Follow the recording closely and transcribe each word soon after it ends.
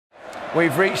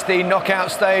We've reached the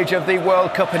knockout stage of the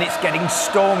World Cup and it's getting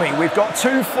stormy. We've got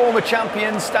two former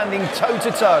champions standing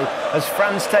toe-to-toe as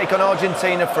France take on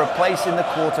Argentina for a place in the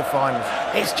quarter-finals.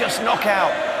 It's just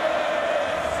knockout.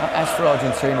 As for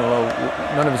Argentina, well,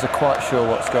 none of us are quite sure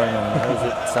what's going on. Is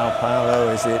it Sao Paulo?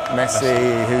 Is it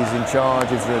Messi? Who's in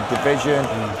charge? Is there a division?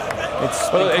 It's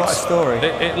quite a story.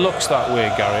 It looks that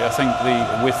way, Gary. I think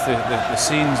with the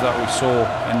scenes that we saw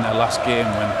in the last game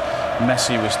when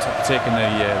Messi was taking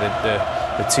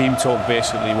the team talk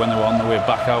basically when they were on the way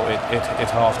back out at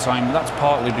half-time. That's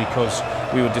partly because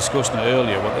we were discussing it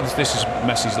earlier. Well, this is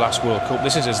Messi's last World Cup.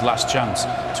 This is his last chance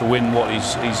to win what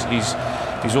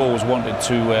he's always wanted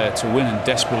to win and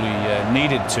desperately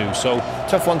needed to. So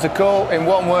tough one to call. In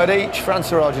one word each,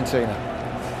 France or Argentina?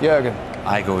 Jürgen?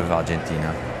 I go with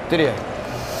Argentina. Didier?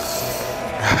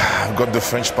 I've got the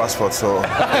French passport, so...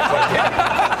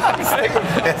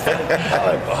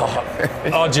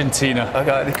 Argentina.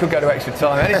 Okay, they could go to extra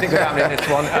time. Anything could happen in this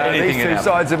one. These two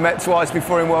sides have met twice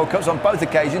before in World Cups. On both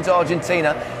occasions,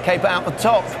 Argentina came out on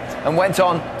top and went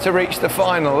on to reach the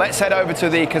final. Let's head over to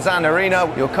the Kazan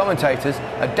Arena. Your commentators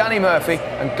are Danny Murphy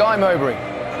and Guy Mowbray.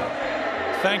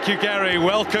 Thank you, Gary.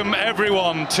 Welcome,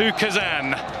 everyone, to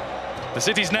Kazan. The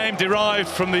city's name derived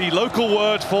from the local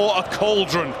word for a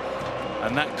cauldron,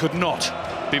 and that could not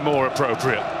be more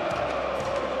appropriate.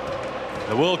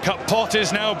 The World Cup pot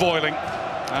is now boiling,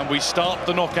 and we start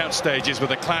the knockout stages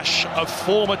with a clash of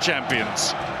former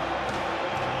champions.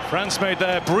 France made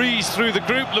their breeze through the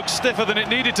group, looked stiffer than it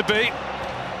needed to be.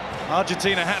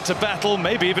 Argentina had to battle,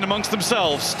 maybe even amongst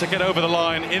themselves, to get over the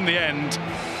line in the end,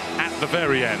 at the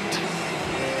very end.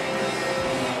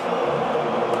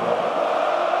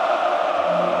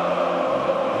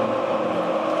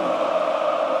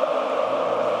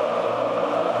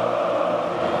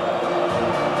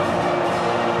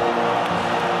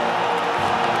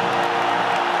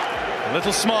 A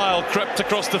little smile crept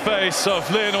across the face of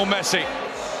Lionel Messi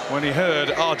when he heard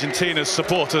Argentina's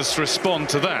supporters respond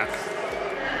to that.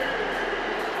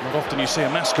 Not often you see a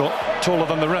mascot taller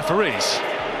than the referees.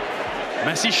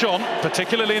 Messi shone,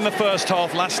 particularly in the first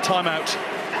half, last time out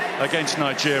against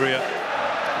Nigeria.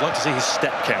 I'd like to see his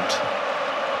step count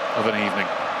of an evening.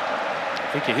 I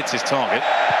think he hits his target.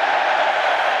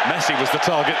 Messi was the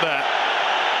target there.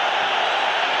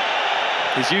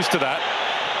 He's used to that.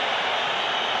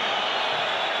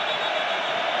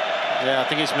 Yeah, I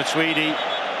think it's Matuidi.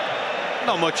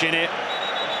 Not much in it.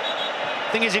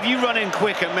 Thing is, if you run in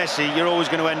quick at Messi, you're always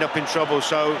going to end up in trouble.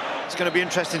 So it's going to be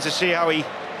interesting to see how he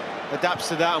adapts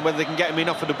to that and whether they can get him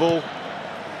enough of the ball.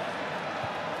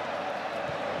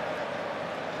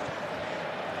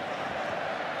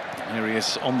 Here he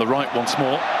is on the right once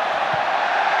more.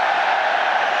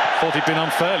 Thought he'd been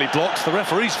unfairly blocked. The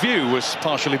referee's view was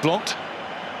partially blocked.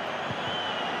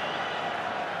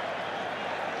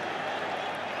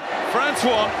 France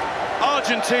 1,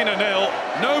 Argentina 0.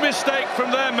 No mistake from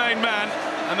their main man,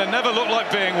 and there never looked like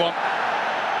being one.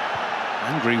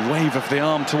 Angry wave of the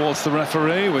arm towards the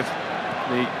referee, with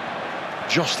the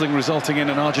jostling resulting in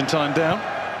an Argentine down.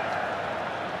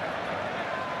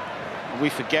 We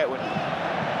forget when...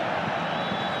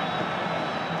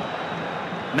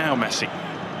 Now Messi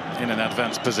in an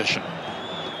advanced position.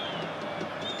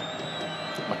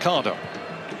 Mercado.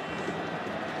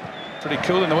 Pretty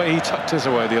cool in the way he tucked his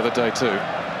away the other day too. If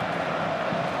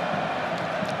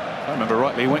I remember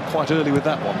rightly, he went quite early with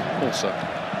that one also.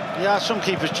 Yeah, some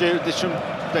keepers do.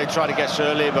 They try to guess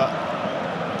early, but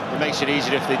it makes it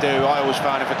easier if they do. I always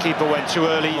found if a keeper went too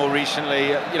early, more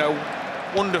recently, you know,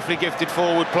 wonderfully gifted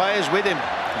forward players with him.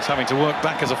 He's having to work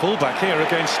back as a fullback here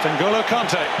against N'Golo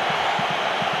Kante.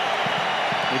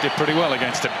 He did pretty well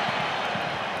against him.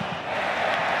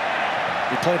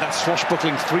 He played that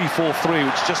swashbuckling 3-4-3,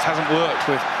 which just hasn't worked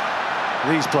with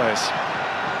these players.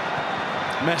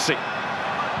 Messi.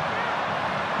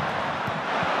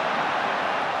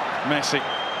 Messi.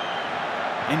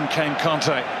 In came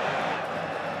Kante.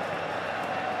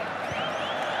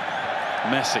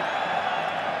 Messi.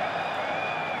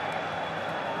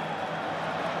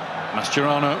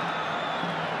 Mascherano.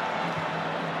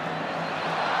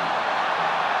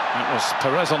 That was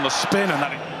Perez on the spin, and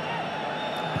that...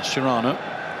 Mascherano,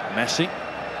 Messi.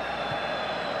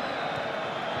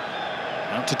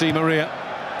 Out to Di Maria.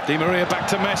 Di Maria back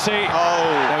to Messi.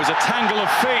 Oh! There was a tangle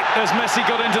of feet as Messi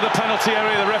got into the penalty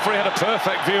area. The referee had a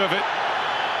perfect view of it.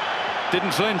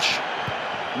 Didn't flinch.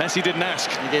 Messi didn't ask.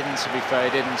 He didn't, to be fair,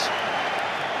 he didn't.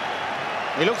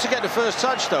 He looked to get the first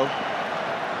touch, though.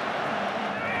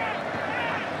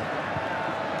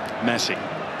 Messi.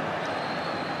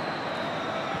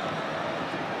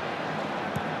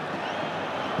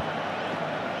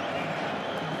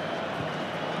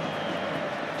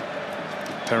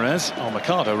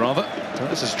 Mercado rather.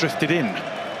 Perez has drifted in.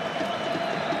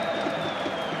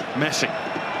 Messi.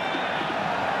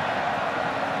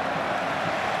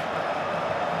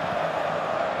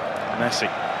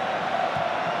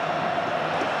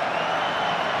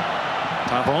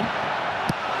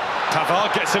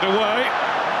 Pavard gets it away.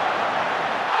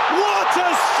 What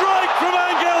a strike from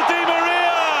Angel Di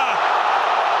Maria!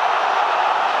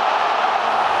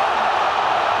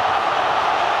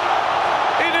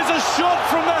 It is a shot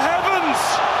from the heavens!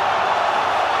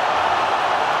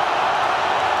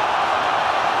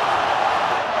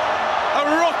 A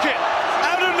rocket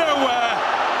out of nowhere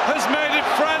has made it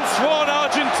France 1,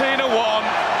 Argentina 1.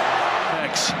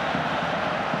 Next.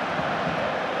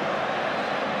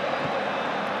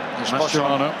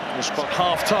 Mascherano.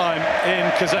 Half-time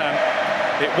in Kazan.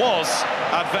 It was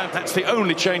advanced. That's the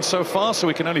only change so far, so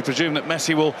we can only presume that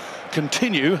Messi will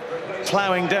continue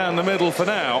ploughing down the middle for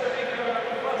now.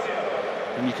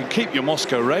 And you can keep your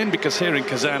Moscow reign, because here in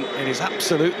Kazan it is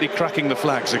absolutely cracking the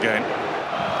flags again.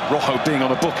 Rojo being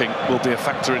on a booking will be a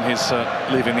factor in his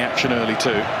leaving the action early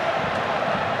too.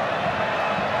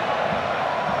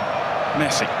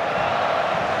 Messi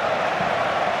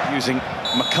using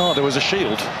Mercado as a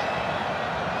shield.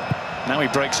 Now he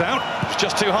breaks out. It's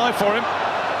just too high for him.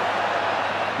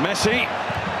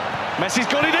 Messi's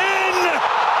got it in!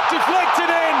 Deflected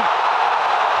in!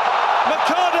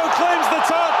 Mercado claims the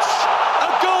touch! A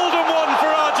golden one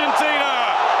for Argentina!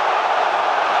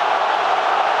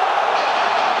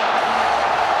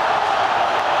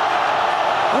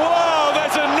 Wow,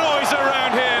 there's a noise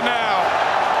around here now!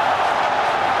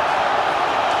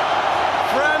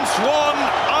 France 1,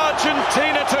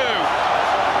 Argentina 2.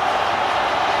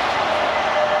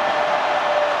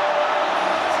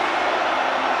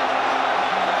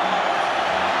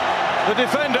 The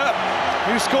defender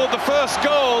who scored the first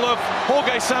goal of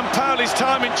Jorge Sampaoli's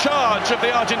time in charge of the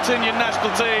Argentinian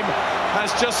national team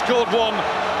has just scored one.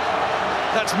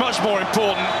 That's much more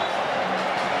important.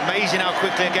 Amazing how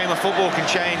quickly a game of football can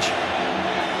change.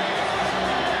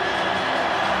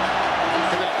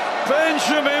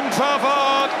 Benjamin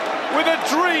Pavard with a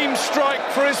dream strike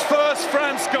for his first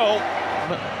France goal.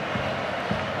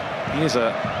 He is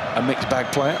a mixed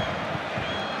bag player.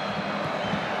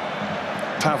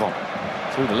 Pavon.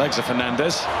 Through the legs of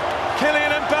Fernandez.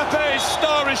 Kylian Mbappe's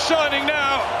star is shining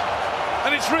now,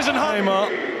 and it's risen high. Neymar.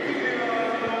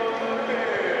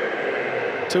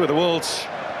 Two of the world's.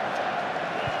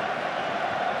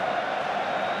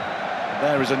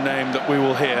 There is a name that we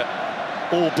will hear,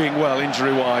 all being well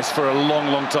injury-wise, for a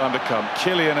long, long time to come.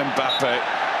 Kylian Mbappe.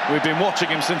 We've been watching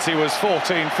him since he was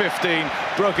 14, 15,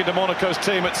 broke into Monaco's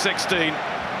team at 16.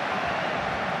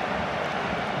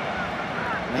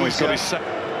 Now he's got his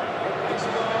second.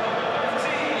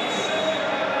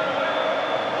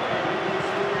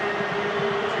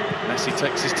 Messi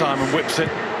takes his time and whips it,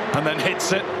 and then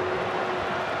hits it.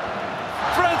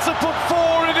 France have put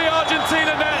 4 in the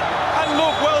Argentina net, and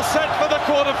look well set for the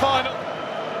quarter-final.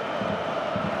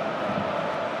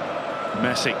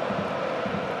 Messi.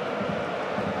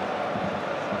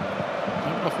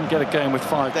 Don't often get a game with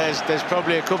 5. There's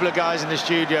probably a couple of guys in the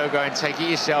studio going, take it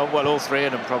yourself. Well, all 3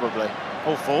 of them probably.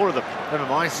 All 4 of them, never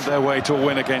mind. Their way to a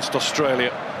win against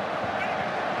Australia.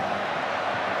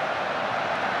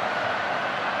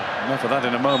 Enough of that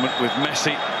in a moment, with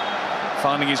Messi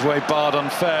finding his way barred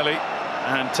unfairly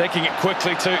and taking it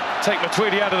quickly to take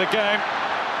Matuidi out of the game.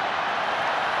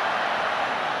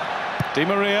 Di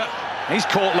Maria, he's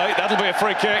caught late, that'll be a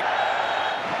free kick.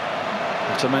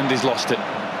 Otamendi's lost it.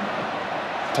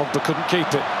 Pogba couldn't keep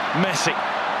it. Messi.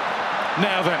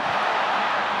 Now then.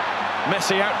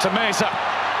 Messi out to Mesa.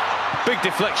 Big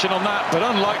deflection on that, but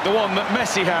unlike the one that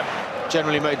Messi had.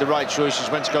 Generally made the right choices,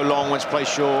 when to go long, when to play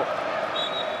short.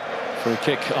 Free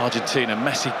kick, Argentina.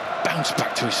 Messi bounced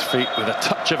back to his feet with a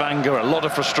touch of anger, a lot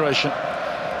of frustration.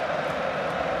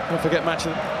 Don't forget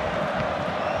matching.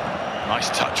 Nice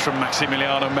touch from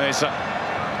Maximiliano Mesa.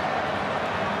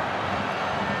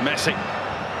 Messi.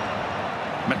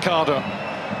 Mercado.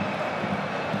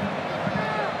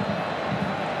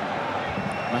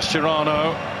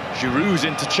 Mascherano. Giroud's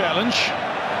into challenge.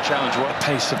 Challenge, what a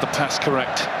pace of the pass,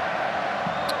 correct.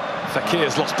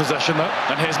 Fekir's lost possession though,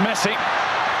 and here's Messi.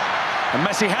 And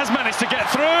Messi has managed to get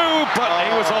through, but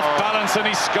he was off balance and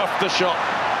he scuffed the shot.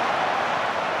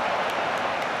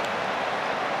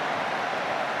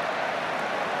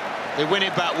 They win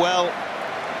it back well.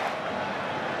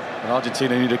 And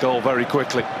Argentina need a goal very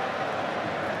quickly.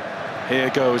 Here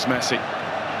goes Messi.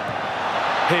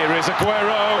 Here is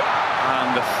Aguero,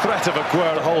 and the threat of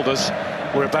Aguero holders.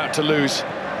 We're about to lose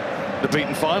the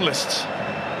beaten finalists.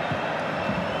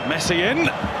 Messi in.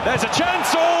 There's a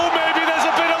chance. Oh, maybe there's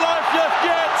a bit of life left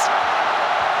yet.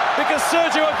 Because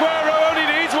Sergio Aguero only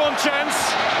needs one chance.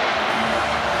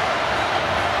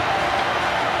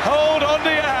 Hold on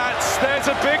to your hats. There's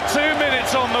a big 2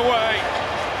 minutes on the way.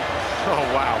 Oh,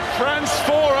 wow. France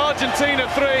 4,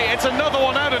 Argentina 3. It's another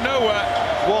one out of nowhere.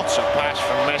 What a pass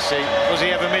from Messi. Was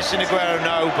he ever missing Aguero?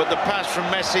 No, but the pass from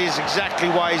Messi is exactly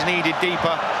why he's needed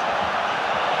deeper.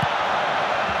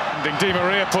 Di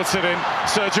Maria puts it in.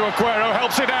 Sergio Aguero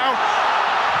helps it out.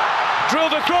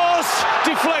 Drilled across,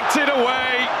 deflected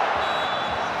away.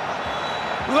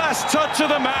 Last touch of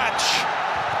the match.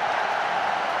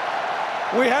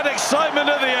 We had excitement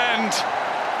at the end,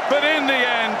 but in the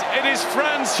end, it is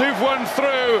France who've won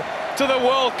through to the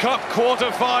World Cup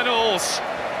quarter-finals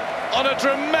on a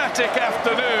dramatic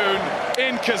afternoon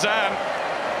in Kazan.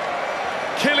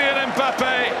 Kylian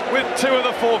Mbappe with 2 of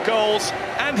the 4 goals,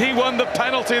 and he won the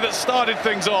penalty that started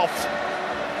things off.